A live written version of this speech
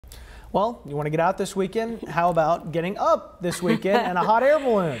Well, you want to get out this weekend? How about getting up this weekend in a hot air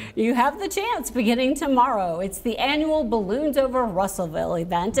balloon? You have the chance beginning tomorrow. It's the annual Balloons Over Russellville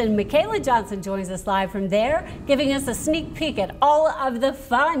event, and Michaela Johnson joins us live from there, giving us a sneak peek at all of the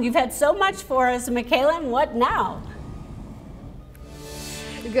fun. You've had so much for us, Michaela, and what now?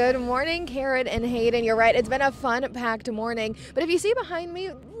 Good morning, Karen and Hayden. You're right, it's been a fun-packed morning, but if you see behind me,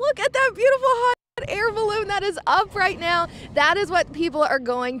 look at that beautiful hot air balloon that is up right now. That is what people are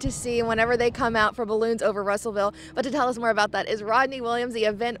going to see whenever they come out for Balloons Over Russellville. But to tell us more about that is Rodney Williams, the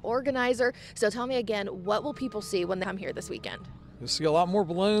event organizer. So tell me again, what will people see when they come here this weekend? You'll see a lot more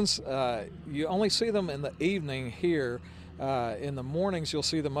balloons. You only see them in the evening here. In the mornings, you'll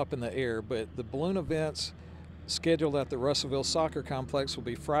see them up in the air, but the balloon events scheduled at the Russellville Soccer Complex will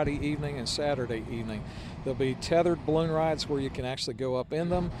be Friday evening and Saturday evening. There'll be tethered balloon rides where you can actually go up in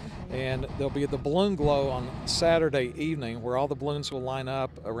them, and there'll be the balloon glow on Saturday evening where all the balloons will line up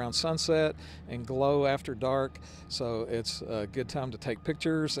around sunset and glow after dark. So it's a good time to take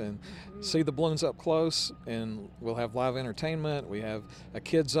pictures and see the balloons up close, and we'll have live entertainment. We have a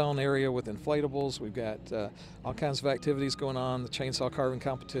kids zone area with inflatables. We've got all kinds of activities going on, the chainsaw carving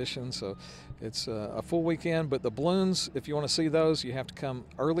competition. So it's a full weekend, but the balloons, if you want to see those, you have to come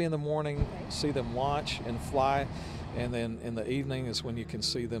early in the morning, see them launch and fly, and then in the evening is when you can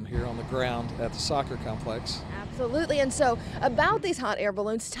see them here on the ground at the soccer complex. Absolutely. And so about these hot air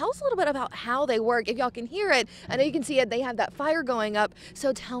balloons, tell us a little bit about how they work. If y'all can hear it, I know you can see it, they have that fire going up.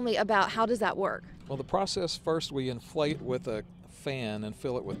 So tell me about how does that work? Well, the process, first we inflate with a fan and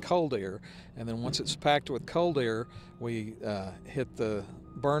fill it with cold air, and then once it's packed with cold air, we hit the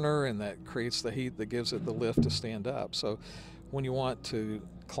burner, and that creates the heat that gives it the lift to stand up. So when you want to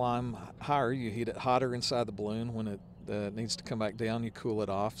climb higher, you heat it hotter inside the balloon. When it needs to come back down, you cool it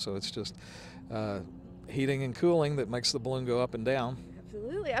off. So it's just heating and cooling that makes the balloon go up and down.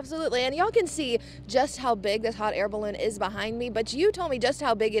 Absolutely, absolutely. And y'all can see just how big this hot air balloon is behind me, but you told me just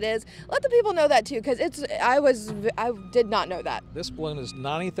how big it is. Let the people know that too, because I did not know that. This balloon is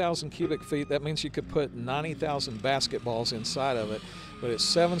 90,000 cubic feet. That means you could put 90,000 basketballs inside of it, but it's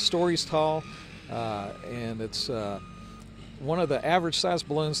 7 stories tall, and it's one of the average size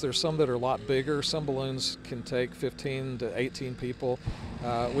balloons. There's some that are a lot bigger. Some balloons can take 15 to 18 people.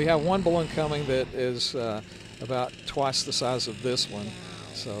 We have one balloon coming that is about twice the size of this one.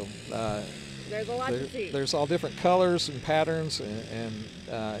 So there's a lot to see. There's all different colors and patterns,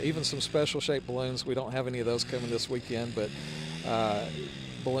 and even some special shaped balloons. We don't have any of those coming this weekend, but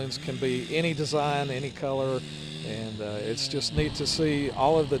balloons can be any design, any color, and it's just neat to see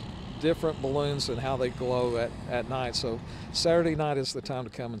all of the different balloons and how they glow at night. So Saturday night is the time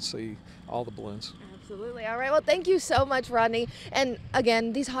to come and see all the balloons. Absolutely. All right. Well, thank you so much, Rodney. And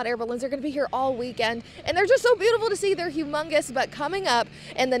again, these hot air balloons are going to be here all weekend, and they're just so beautiful to see. They're humongous. But coming up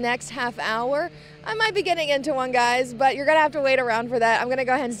in the next half hour, I might be getting into one, guys, but you're going to have to wait around for that. I'm going to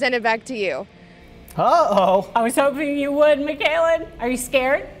go ahead and send it back to you. Uh-oh. I was hoping you would, Michaela. Are you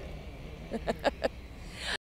scared?